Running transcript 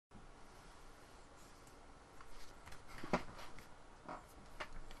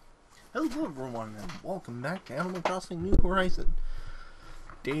Hello everyone, and welcome back to Animal Crossing New Horizon.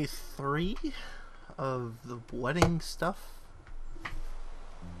 Day 3 of the wedding stuff.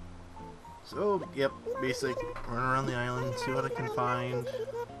 So, yep, basic, run around the island, see what I can find.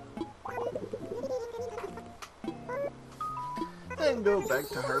 Then go back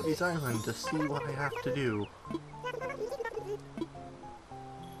to Harvey's island to see what I have to do.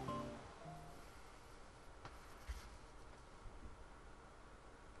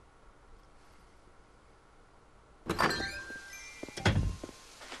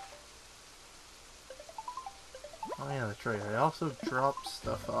 Oh yeah, that's right. I also dropped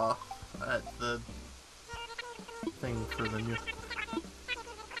stuff off at the thing for the new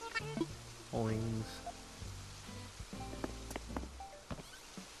wings.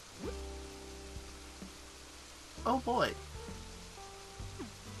 Oh boy!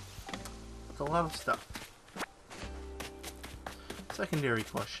 That's a lot of stuff. Secondary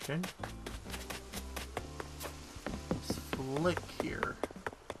question. Let's flick here.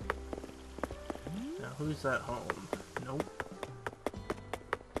 Now who's at home? Nope.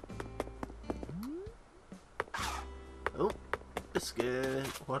 Oh, Biscuit,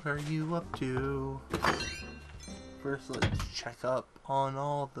 what are you up to? First, let's check up on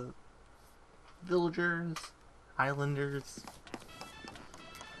all the villagers, islanders.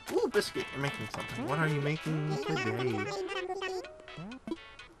 Ooh, Biscuit, you're making something. What are you making today?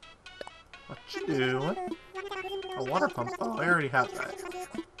 What you doing? A water pump? Oh, I already have that.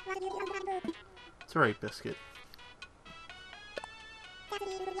 It's alright, Biscuit.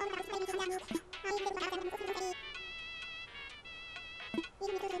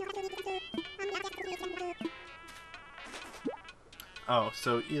 Oh,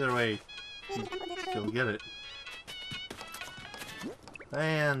 so either way, you still get it.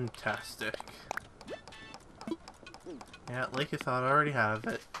 Fantastic. Yeah, like I thought, I already have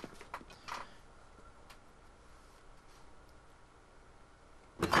it.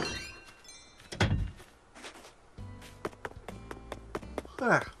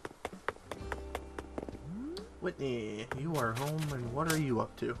 Ah. Whitney, you are home, and what are you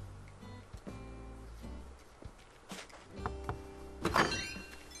up to?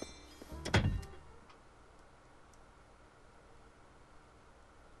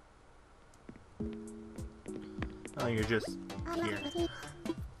 Oh, you're just here.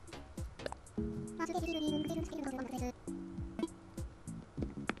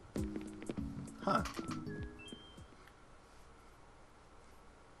 Huh.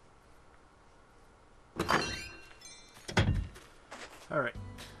 Alright.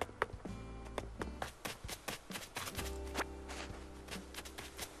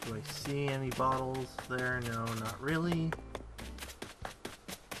 Do I see any bottles there? No, not really.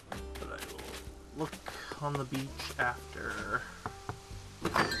 But I will look on the beach after.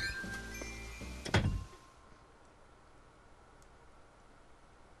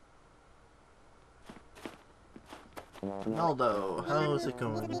 Naldo, how's it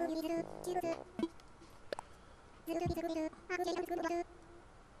going?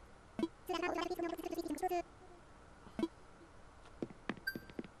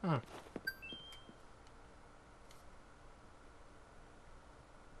 Hmm.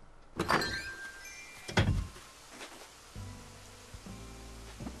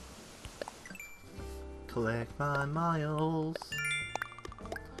 Collect my miles.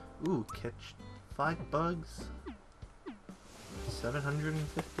 Ooh, catch 5 bugs.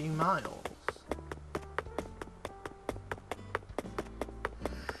 750 miles.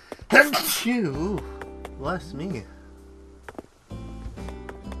 Phew! Bless me.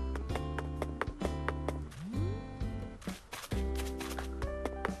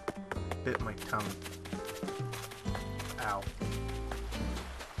 Bit my tongue. Ow.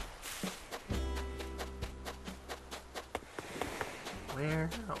 Where,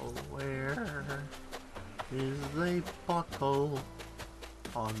 oh where is the bottle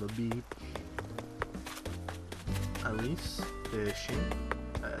on the beach? At least fishing.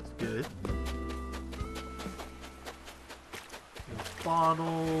 That's good. There's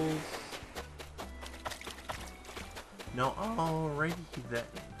bottles. No, alrighty then.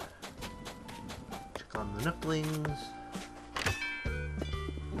 Check on the nipplings.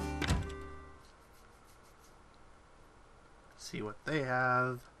 See what they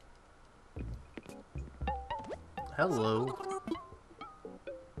have. Hello.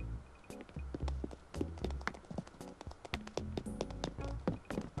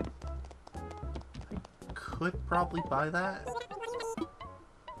 Could probably buy that.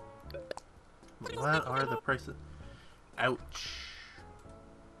 What are the prices? Ouch.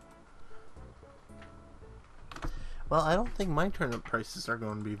 Well, I don't think my turnip prices are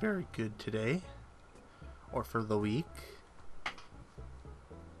going to be very good today. Or for the week.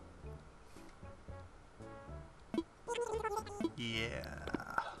 Yeah.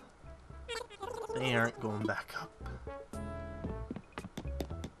 They aren't going back up.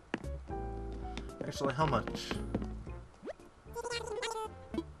 Actually, how much?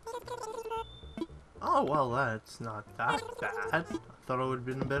 Oh, well, that's not that bad. I thought it would have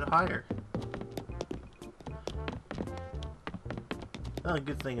been a bit higher. Oh,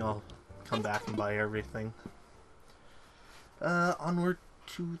 good thing I'll come back and buy everything. Onward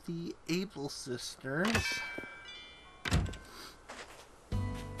to the Able Sisters.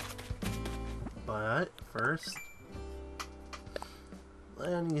 But first,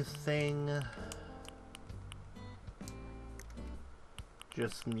 anything,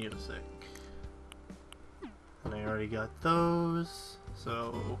 just music. And I already got those,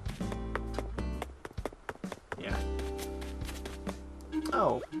 so yeah.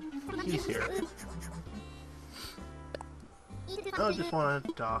 Oh, he's here. Oh, just want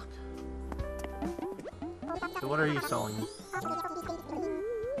to talk. So what are you selling?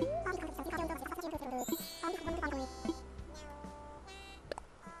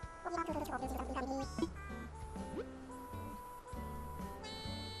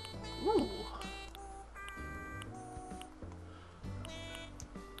 Ooh.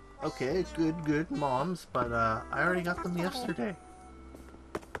 Okay, good moms, but I already got them yesterday.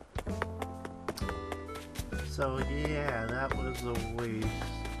 So yeah, that was a waste.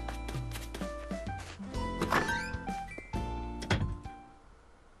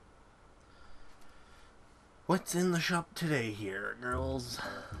 What's in the shop today here, girls?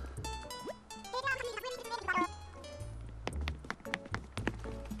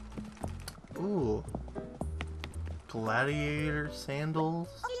 Ooh. Gladiator sandals.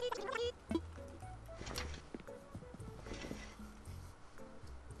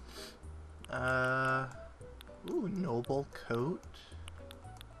 Ooh, noble coat.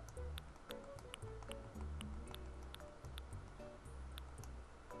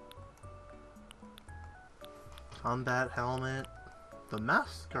 Combat helmet. The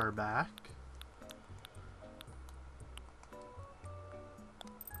masks are back.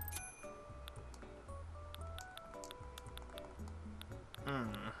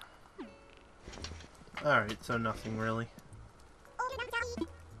 Alright, so nothing really.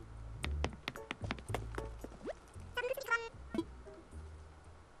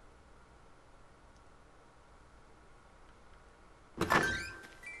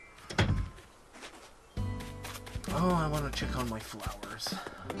 Oh, I want to check on my flowers.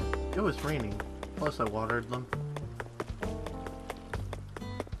 It was raining, plus I watered them.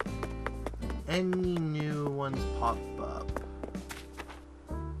 Any new ones pop up?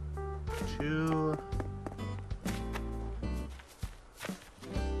 2.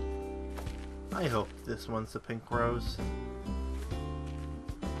 I hope this one's the pink rose.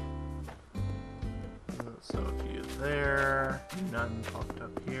 So a few there, none popped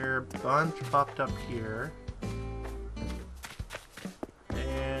up here, bunch popped up here.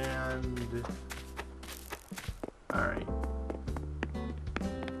 And alright.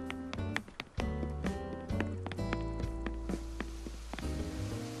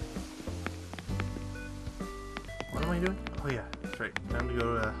 What am I doing? Oh yeah, that's right. Time to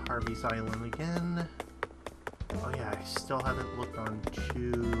go to Harvey's Island again. Oh yeah, I still haven't looked on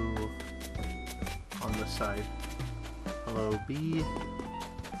the side. Hello, B.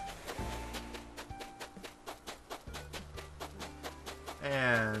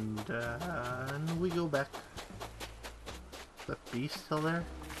 And we go back. Is that B still there?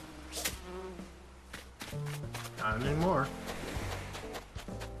 Not anymore.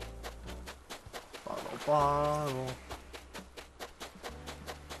 Bottle.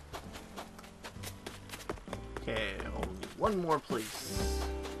 Okay, only one more place.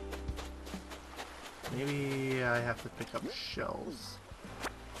 Maybe I have to pick up shells.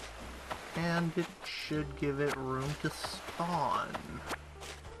 And it should give it room to spawn.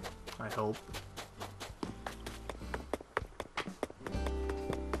 I hope.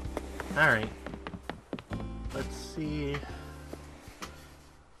 Alright. Let's see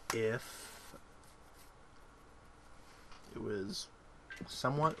if it was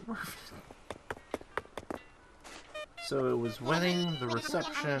somewhat worth it. So it was wedding, the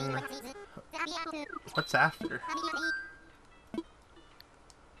reception. What's after?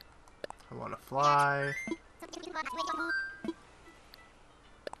 I want to fly.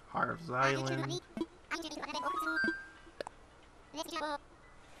 Harvey's Island.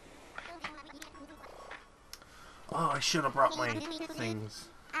 Oh, I should have brought my things.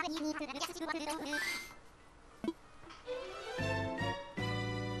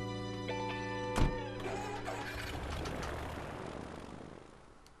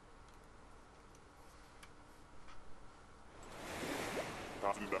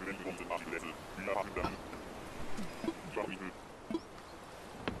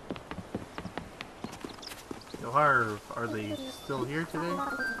 Yo, Harv, are they still here today?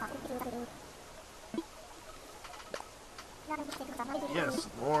 Yes,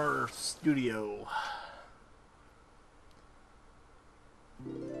 more studio.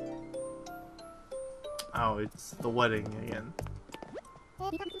 Oh, it's the wedding again.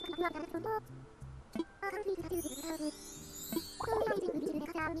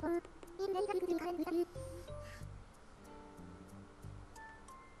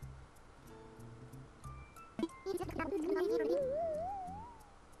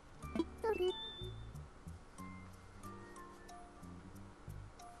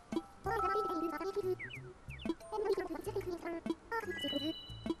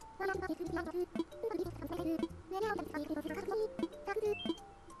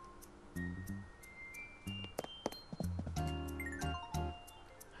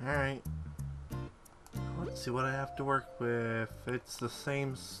 Alright. Let's see what I have to work with. It's the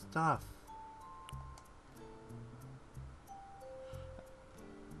same stuff.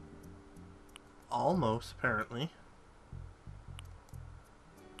 Almost, apparently.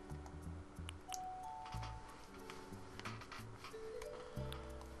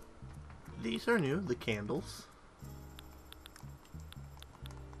 These are new, the candles.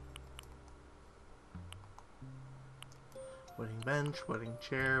 Wedding bench, wedding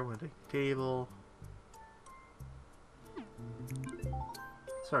chair, wedding table.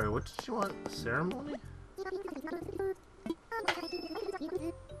 Sorry, what did you want? A ceremony?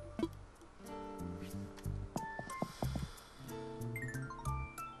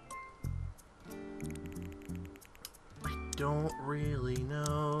 I don't really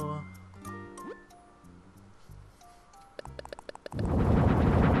know.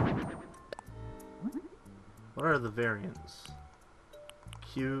 What are the variants?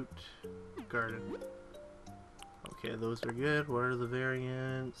 Cute, garden. Okay, those are good. What are the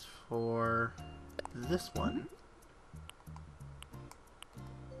variants for this one?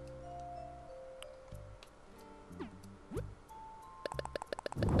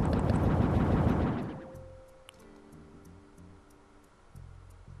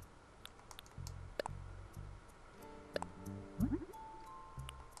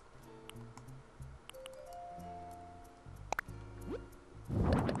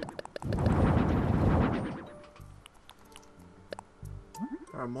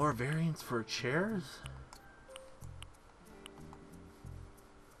 Are more variants for chairs?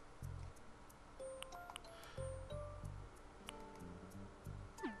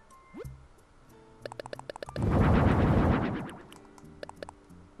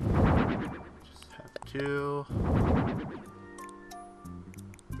 Just have two.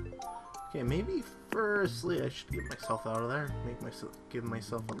 Okay, maybe firstly I should get myself out of there. Give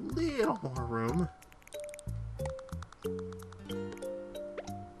myself a little more room.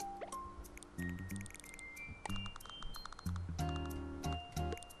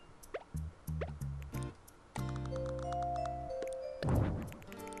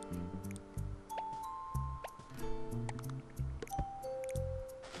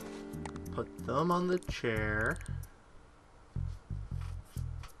 Put them on the chair.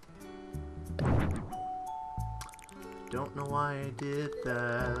 Don't know why I did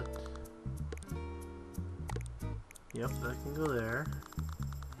that. Yep, that can go there.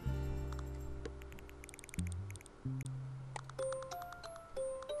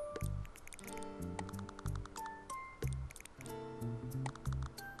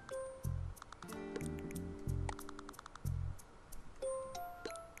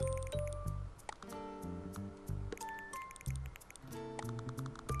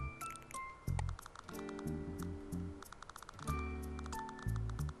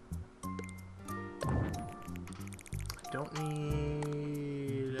 Don't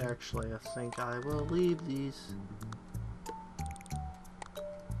need... Actually, I think I will leave these.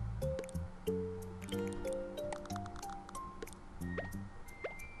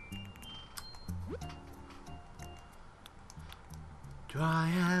 Do I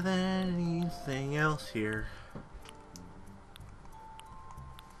have anything else here?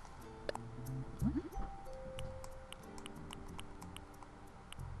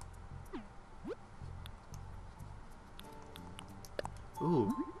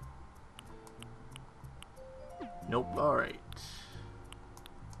 Ooh. Nope, alright.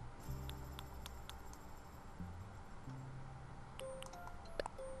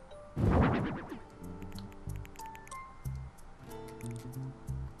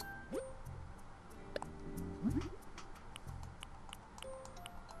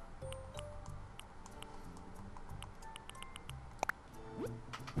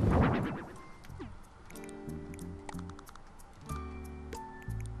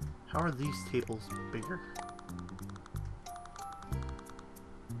 How are these tables bigger?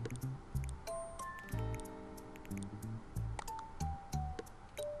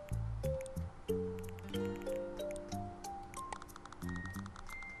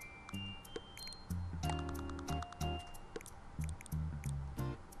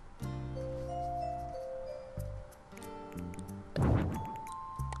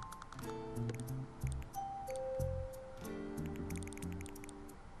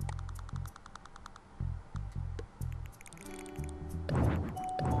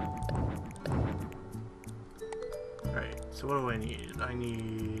 So what do I need? I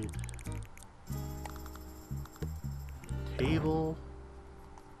need table,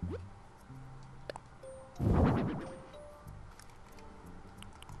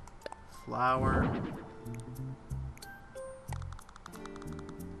 flour,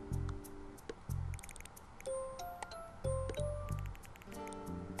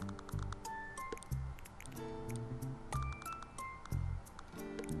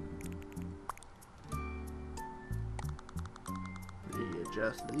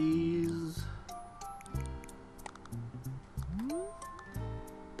 readjust these.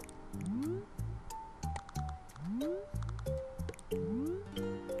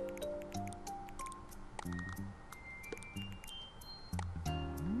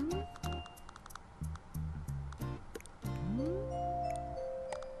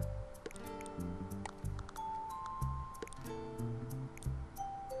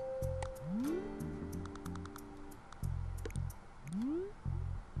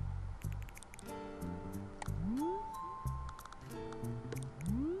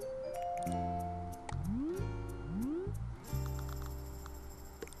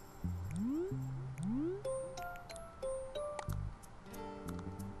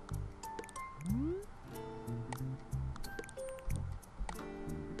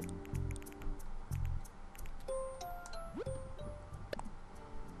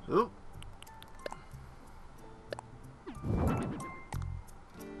 Oop.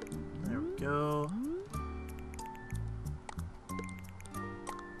 There we go.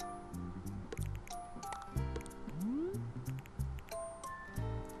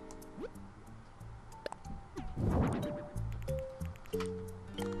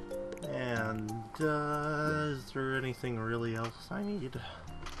 And is there anything really else I need?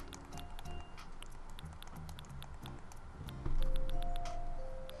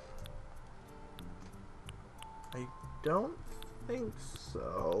 I don't think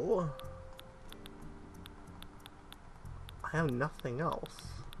so. I have nothing else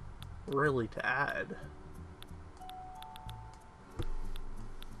really to add.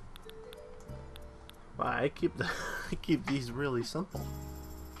 Wow, I keep I keep these really simple,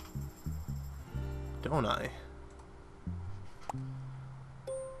 don't I?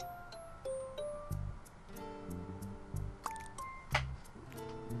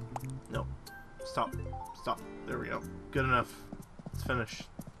 No. Stop. Stop. There we go. Good enough. It's finished.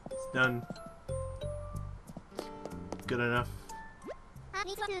 It's done. Good enough.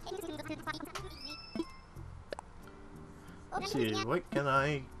 Let's see, what can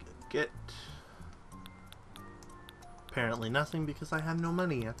I get? Apparently nothing because I have no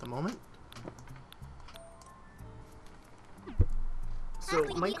money at the moment. So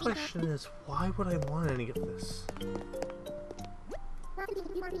my question is, why would I want any of this?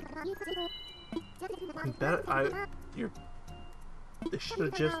 They should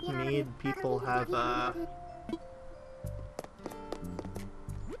have just made people have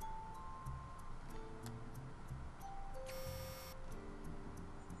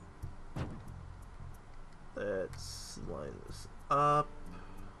let's line this up.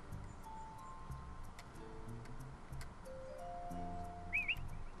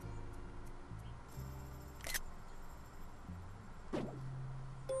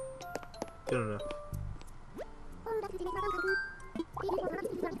 Good enough.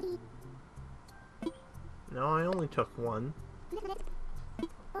 No, I only took one.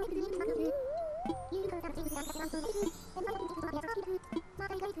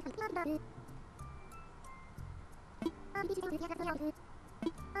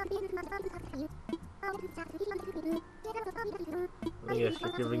 I guess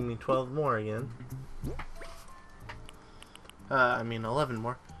you're giving me 12 more again. I mean 11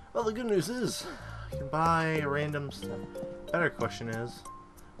 more. Well, the good news is, I can buy random stuff. Better question is,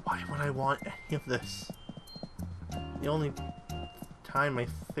 why would I want any of this? The only time I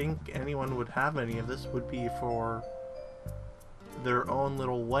think anyone would have any of this would be for their own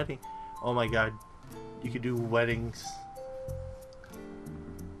little wedding. Oh my god, you could do weddings.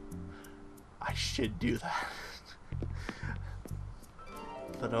 I should do that.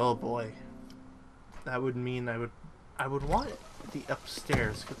 But oh boy, that would mean I would want the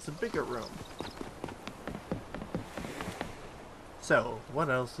upstairs, 'cause it's a bigger room. So, what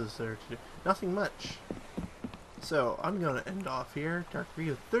else is there to do? Nothing much. So, I'm going to end off here. Dark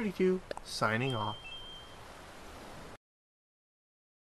Rio 32, signing off.